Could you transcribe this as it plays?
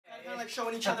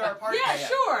showing each other our partners. Yeah,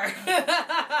 sure.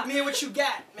 Me and what you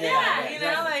get, man. Yeah, you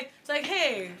know, like, it's like,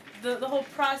 hey, the whole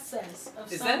process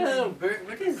of Is something. that a little bird?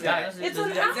 What is that? It's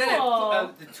an Is that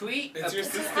owl. the tweet? It's your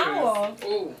It's sister's. an owl.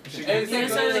 Oh. Yeah,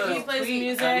 so like he plays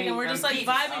music and we're just like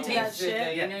vibing to that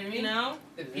shit. You know what I mean? You know?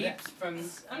 The peeps from...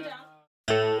 I'm down.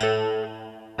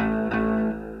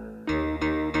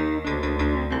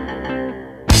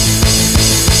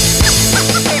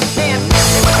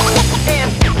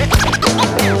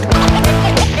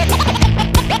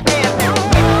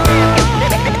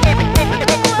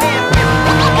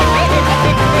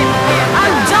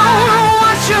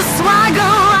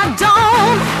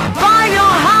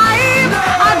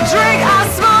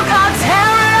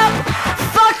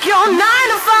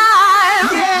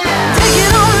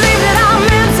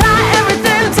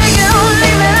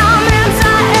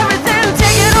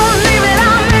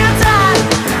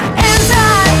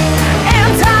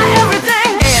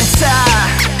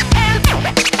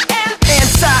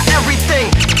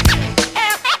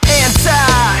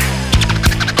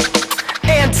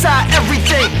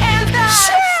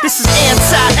 This is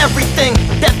anti-everything,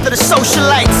 death of the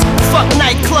socialites. Fuck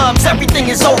nightclubs, everything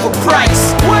is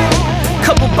overpriced.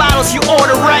 Couple bottles you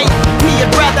order right, me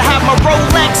I'd rather have my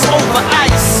Rolex over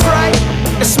ice.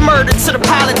 It's murder to the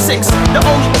politics, the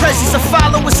only presence I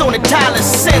follow is on the dollar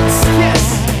cents.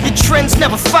 Your trends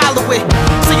never follow it,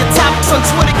 so your topics on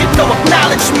Twitter get no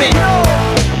acknowledgement.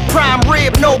 Prime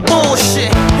rib, no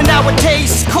bullshit, and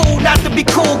nowadays it's cool not to be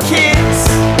cool, kids.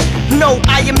 No,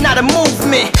 I am not a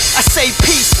movement. I say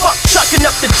peace, fuck chucking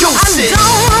up the deuces. I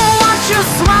don't want your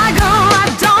swagger,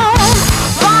 I don't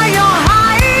buy your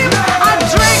hype. I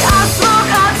drink, I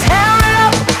smoke, I tear it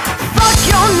up. Fuck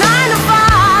your 9 to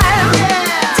 5.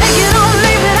 Take it or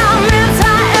leave it, I'm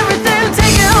anti-everything.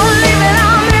 Take it or leave it,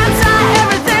 I'm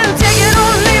anti-everything. Take it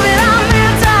or leave it, I'm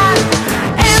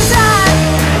anti-everything.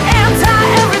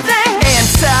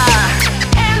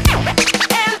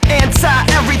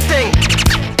 Anti-everything.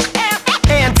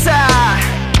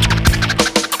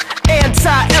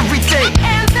 Anti-everything.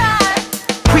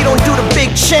 We don't do the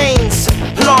big chains,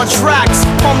 large rocks,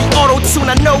 only auto-tune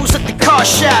our nose at the car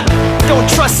shop. Don't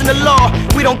trust in the law,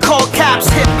 we don't call cops.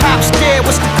 Hip-hop's dead,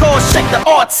 what's the cause? Check the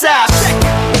arts out.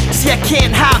 See, I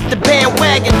can't hop the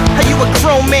bandwagon. How you a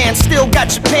grown man, still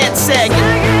got your pants sagging?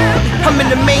 I'm in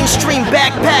the mainstream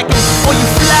backpacking. Oh, you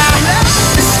fly?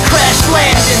 This is crash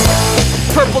landing.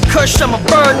 Purple Kush, I'ma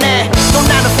burn that. No 9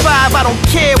 to 5, I don't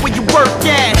care where you work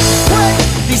at.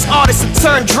 These artists have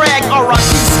turned drag, R.I.P.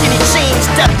 skinny jeans,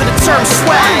 death to the term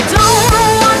swag. I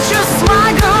don't want your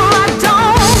swagger, I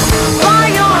don't buy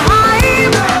your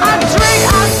hype. I drink,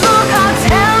 I smoke, I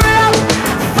tear it up.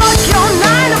 Fuck your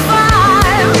 9 to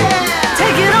 5.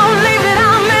 Take it or leave it,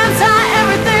 I'm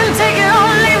anti-everything. Take it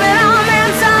or leave it, I'm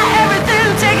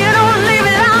anti-everything. Take it or leave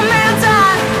it, I'm anti-everything.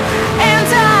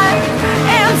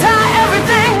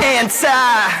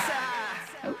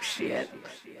 Oh shit.